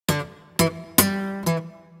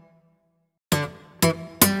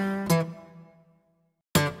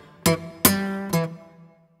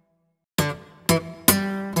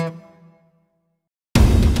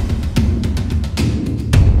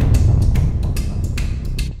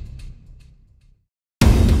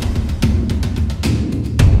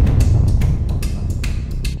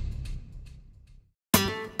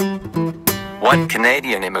what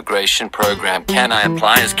Canadian immigration program can I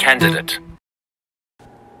apply as candidate?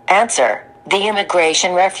 Answer. The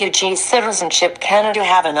Immigration Refugee Citizenship Canada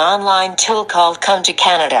have an online tool called Come to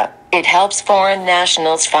Canada. It helps foreign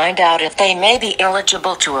nationals find out if they may be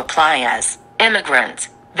eligible to apply as immigrants,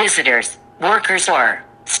 visitors, workers or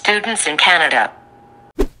students in Canada.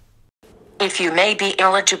 If you may be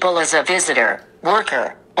eligible as a visitor,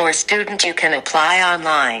 worker, or student, you can apply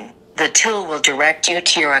online. The tool will direct you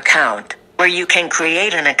to your account, where you can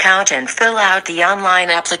create an account and fill out the online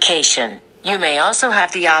application. You may also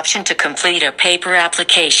have the option to complete a paper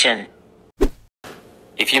application.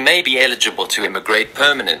 If you may be eligible to immigrate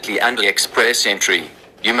permanently under express entry,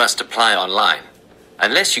 you must apply online.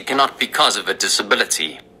 Unless you cannot because of a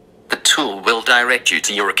disability, the tool will direct you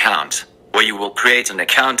to your account, where you will create an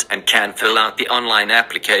account and can fill out the online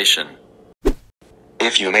application.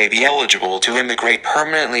 If you may be eligible to immigrate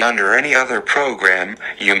permanently under any other program,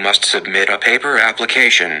 you must submit a paper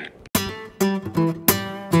application.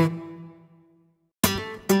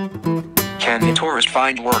 Can a tourist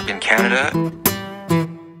find work in Canada?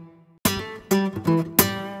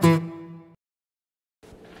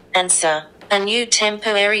 Answer. A new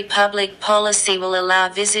temporary public policy will allow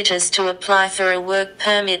visitors to apply for a work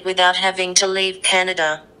permit without having to leave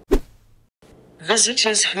Canada.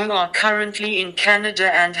 Visitors who are currently in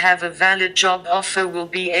Canada and have a valid job offer will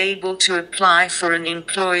be able to apply for an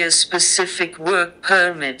employer-specific work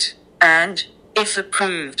permit, and, if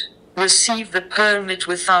approved, receive the permit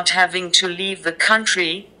without having to leave the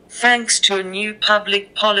country, thanks to a new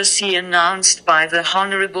public policy announced by the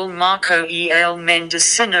Honorable Marco E.L.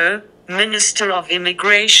 Mendocino, Minister of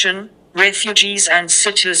Immigration, Refugees and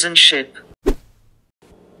Citizenship.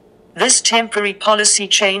 This temporary policy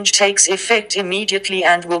change takes effect immediately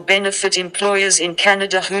and will benefit employers in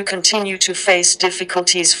Canada who continue to face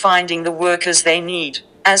difficulties finding the workers they need,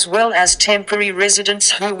 as well as temporary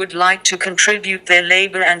residents who would like to contribute their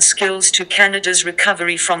labor and skills to Canada's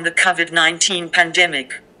recovery from the COVID-19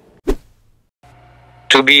 pandemic.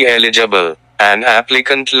 To be eligible, an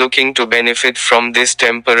applicant looking to benefit from this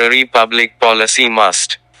temporary public policy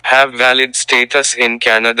must have valid status in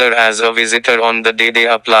Canada as a visitor on the day they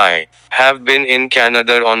apply, have been in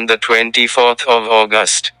Canada on the 24th of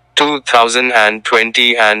August,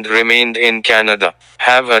 2020 and remained in Canada,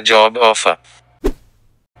 have a job offer.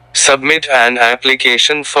 Submit an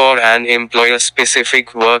application for an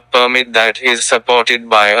employer-specific work permit that is supported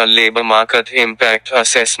by a Labor Market Impact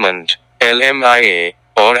Assessment, LMIA,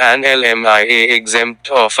 or an LMIA exempt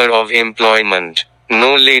offer of employment,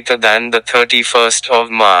 no later than the 31st of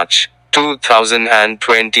March,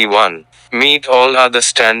 2021. Meet all other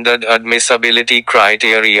standard admissibility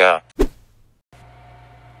criteria.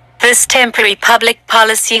 This temporary public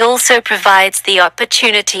policy also provides the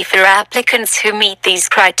opportunity for applicants who meet these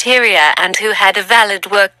criteria and who had a valid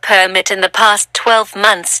work permit in the past 12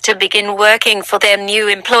 months to begin working for their new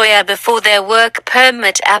employer before their work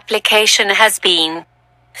permit application has been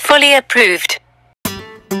fully approved.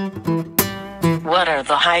 What are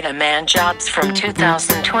the high-demand jobs from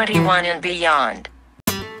 2021 and beyond?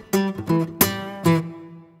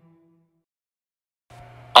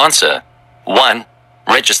 Answer. 1.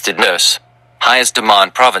 Registered nurse. Highest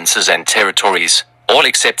demand provinces and territories, all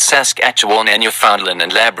except Saskatchewan and Newfoundland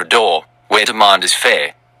and Labrador, where demand is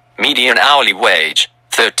fair. Median hourly wage,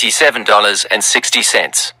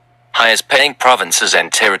 $37.60. Highest paying provinces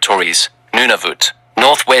and territories, Nunavut,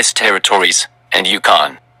 Northwest Territories, and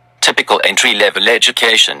Yukon. Typical entry-level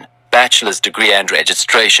education, bachelor's degree and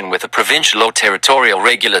registration with a provincial or territorial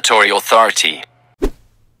regulatory authority.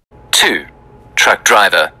 2. Truck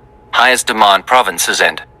driver. Highest demand provinces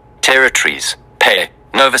and territories, pay,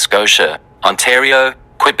 Nova Scotia, Ontario,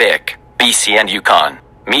 Quebec, BC and Yukon.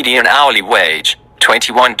 Median hourly wage,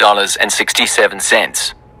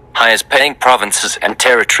 $21.67. Highest paying provinces and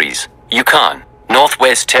territories, Yukon,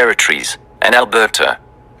 Northwest Territories, and Alberta.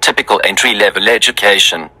 Typical entry-level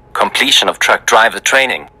education, completion of truck driver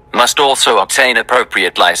training, must also obtain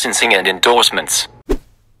appropriate licensing and endorsements.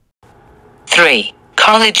 3.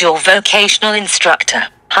 College or vocational instructor.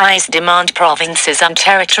 Highest demand provinces and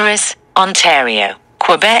territories, Ontario,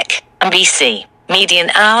 Quebec, and BC. Median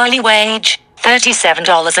hourly wage,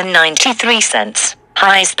 $37.93.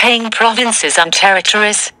 Highest paying provinces and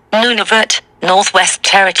territories, Nunavut, Northwest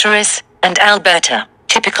Territories, and Alberta.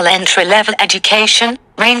 Typical entry-level education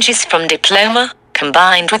ranges from diploma,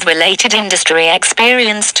 combined with related industry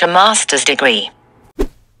experience, to master's degree.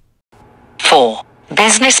 4.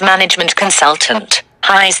 Business management consultant.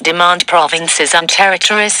 Highest demand provinces and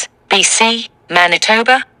territories, BC,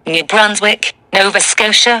 Manitoba, New Brunswick, Nova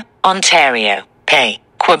Scotia, Ontario, Pay,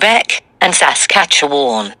 Quebec, and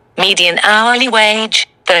Saskatchewan. Median hourly wage,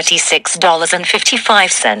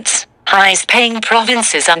 $36.55. Highest paying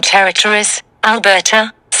provinces and territories,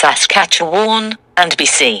 Alberta, Saskatchewan, and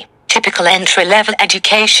BC. Typical entry-level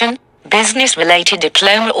education, business-related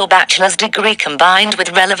diploma or bachelor's degree combined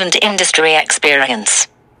with relevant industry experience.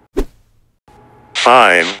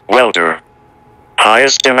 5. Welder.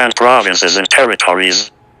 Highest demand provinces and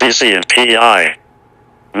territories, BC and PEI.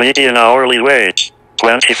 Median hourly wage,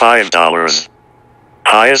 $25.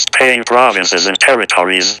 Highest paying provinces and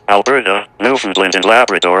territories, Alberta, Newfoundland and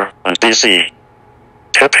Labrador, and BC.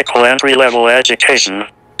 Typical entry-level education,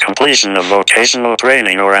 completion of vocational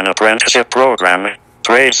training or an apprenticeship program,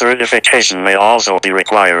 trade certification may also be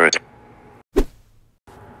required.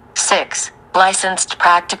 6. Licensed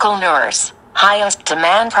practical nurse. Highest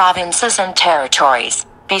demand provinces and territories,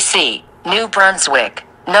 BC, New Brunswick,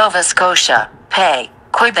 Nova Scotia, Pay,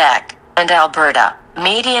 Quebec, and Alberta.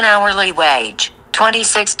 Median hourly wage,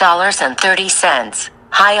 $26.30.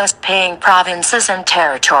 Highest paying provinces and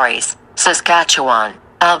territories, Saskatchewan,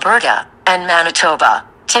 Alberta, and Manitoba.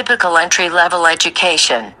 Typical entry-level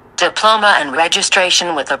education, diploma and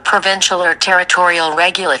registration with a provincial or territorial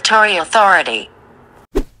regulatory authority.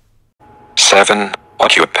 7.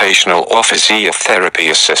 Occupational Officer Therapy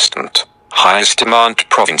Assistant. Highest demand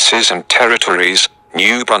provinces and territories,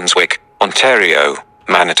 New Brunswick, Ontario,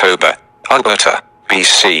 Manitoba, Alberta,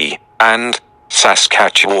 BC, and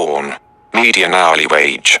Saskatchewan. Median hourly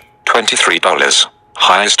wage, $23.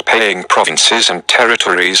 Highest paying provinces and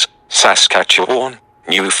territories, Saskatchewan,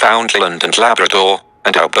 Newfoundland and Labrador,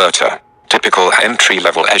 and Alberta. Typical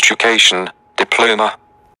entry-level education, diploma.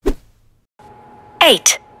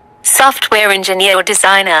 8. Software engineer or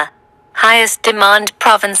designer. Highest demand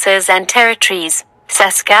provinces and territories,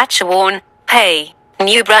 Saskatchewan, Pay,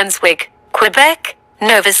 New Brunswick, Quebec,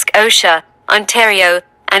 Nova Scotia, Ontario,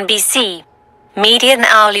 and BC. Median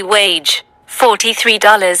hourly wage,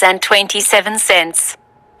 $43.27.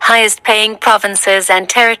 Highest paying provinces and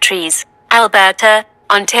territories, Alberta,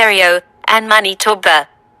 Ontario, and Manitoba.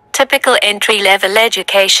 Typical entry-level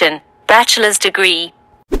education, bachelor's degree.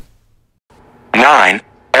 9.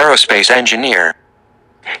 Aerospace Engineer.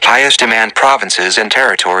 Highest demand provinces and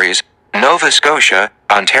territories, Nova Scotia,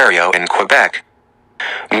 Ontario, and Quebec.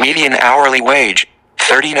 Median hourly wage,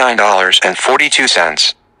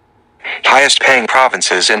 $39.42. Highest paying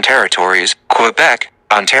provinces and territories, Quebec,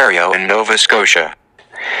 Ontario, and Nova Scotia.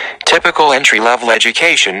 Typical entry-level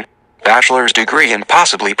education, bachelor's degree and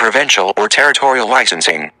possibly provincial or territorial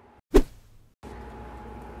licensing.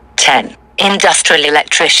 10. Industrial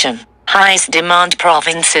electrician. Highest demand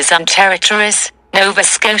provinces and territories, Nova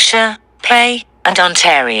Scotia, Pay, and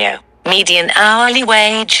Ontario. Median hourly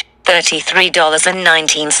wage,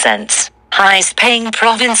 $33.19. Highest paying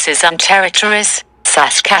provinces and territories,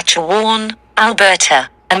 Saskatchewan, Alberta,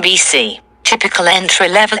 and BC. Typical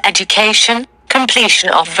entry-level education, completion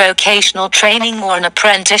of vocational training or an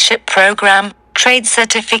apprenticeship program, trade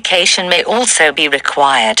certification may also be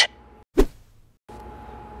required.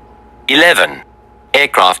 11.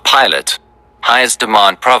 Aircraft pilot. Highest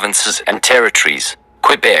demand provinces and territories,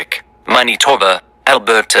 Quebec, Manitoba,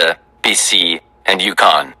 Alberta, BC, and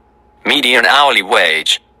Yukon. Median hourly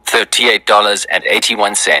wage,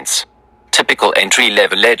 $38.81. Typical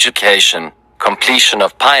entry-level education, completion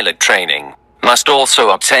of pilot training. Must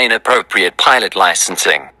also obtain appropriate pilot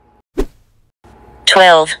licensing.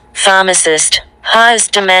 12. Pharmacist.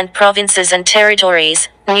 Highest demand provinces and territories,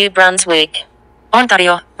 New Brunswick,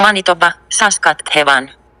 Ontario, Manitoba,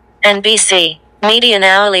 Saskatchewan, and BC. Median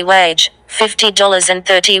hourly wage,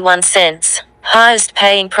 $50.31. Highest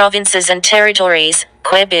paying provinces and territories,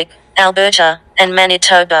 Quebec, Alberta, and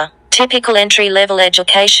Manitoba. Typical entry-level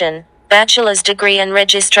education, bachelor's degree and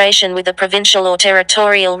registration with a provincial or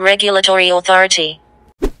territorial regulatory authority.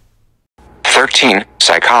 13.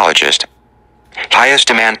 Psychologist. Highest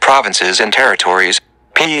demand provinces and territories,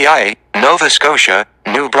 PEI, Nova Scotia,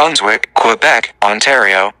 New Brunswick, Quebec,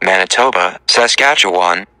 Ontario, Manitoba,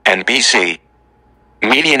 Saskatchewan, and BC.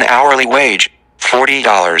 Median hourly wage,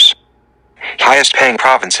 $40. Highest paying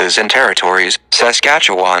provinces and territories,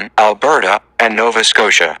 Saskatchewan, Alberta, and Nova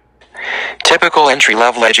Scotia. Typical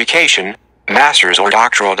entry-level education, master's or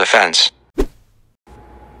doctoral defense.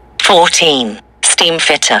 14. Steam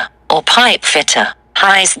fitter, or pipe fitter.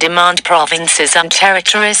 Highest demand provinces and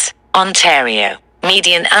territories, Ontario.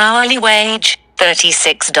 Median hourly wage,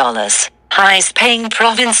 $36. Highest paying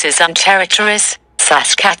provinces and territories,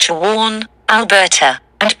 Saskatchewan, Alberta,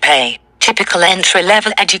 and Pay. Typical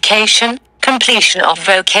entry-level education, completion of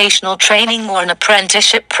vocational training or an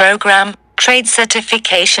apprenticeship program, trade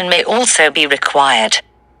certification may also be required.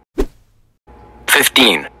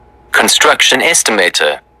 15. Construction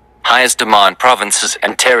estimator. Highest demand provinces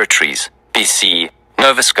and territories, BC,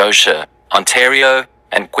 Nova Scotia, Ontario,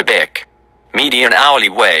 and Quebec. Median hourly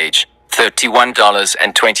wage,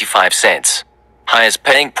 $31.25. Highest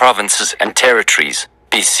paying provinces and territories,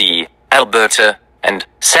 BC, Alberta, and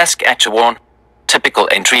Saskatchewan. Typical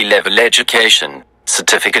entry-level education,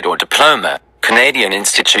 certificate or diploma, Canadian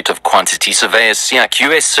Institute of Quantity Surveyors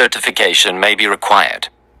CIQS certification may be required.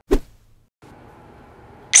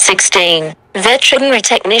 16. Veterinary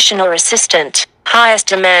technician or assistant. Highest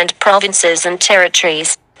demand provinces and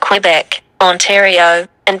territories, Quebec, Ontario,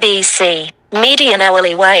 and BC. Median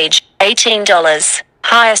hourly wage, $18.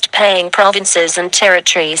 Highest paying provinces and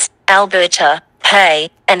territories, Alberta, Hay,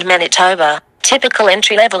 and Manitoba. Typical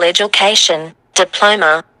entry-level education,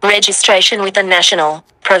 diploma, registration with the national,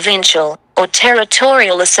 provincial, or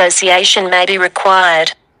territorial association may be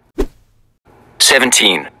required.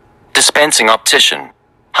 17. Dispensing optician.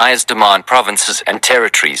 Highest demand provinces and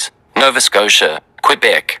territories, Nova Scotia,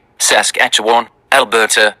 Quebec, Saskatchewan,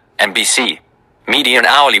 Alberta, and BC. Median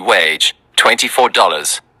hourly wage,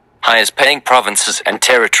 $24. Highest paying provinces and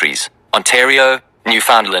territories, Ontario,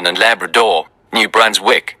 Newfoundland and Labrador, New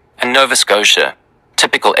Brunswick, and Nova Scotia.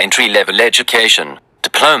 Typical entry-level education,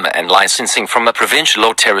 diploma and licensing from a provincial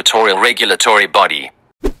or territorial regulatory body.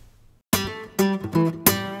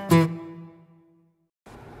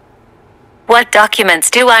 What documents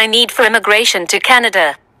do I need for immigration to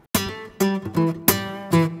Canada?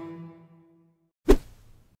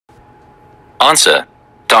 Answer.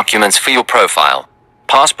 Documents for your profile.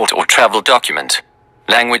 Passport or travel document.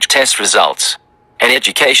 Language test results. An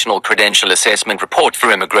educational credential assessment report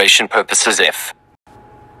for immigration purposes if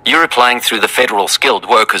you're applying through the Federal Skilled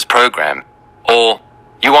Workers Program, or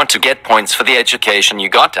you want to get points for the education you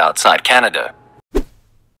got outside Canada.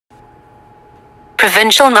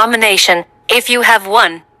 Provincial nomination, if you have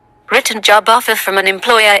one. Written job offer from an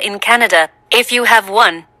employer in Canada, if you have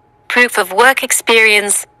one. Proof of work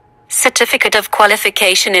experience. Certificate of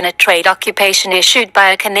qualification in a trade occupation issued by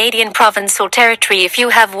a Canadian province or territory if you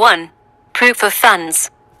have one. Proof of funds.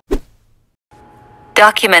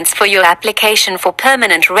 Documents for your application for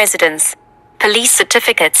permanent residence. Police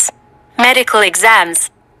certificates. Medical exams.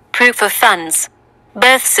 Proof of funds.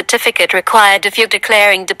 Birth certificate required if you're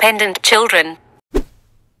declaring dependent children.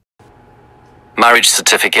 Marriage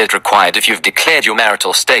certificate required if you've declared your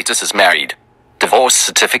marital status as married. Divorce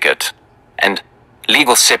certificate. And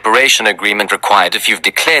legal separation agreement required if you've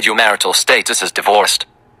declared your marital status as divorced.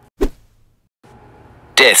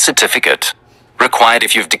 Death certificate. Required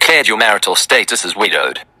if you've declared your marital status as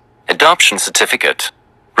widowed. Adoption certificate.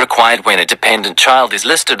 Required when a dependent child is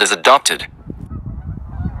listed as adopted.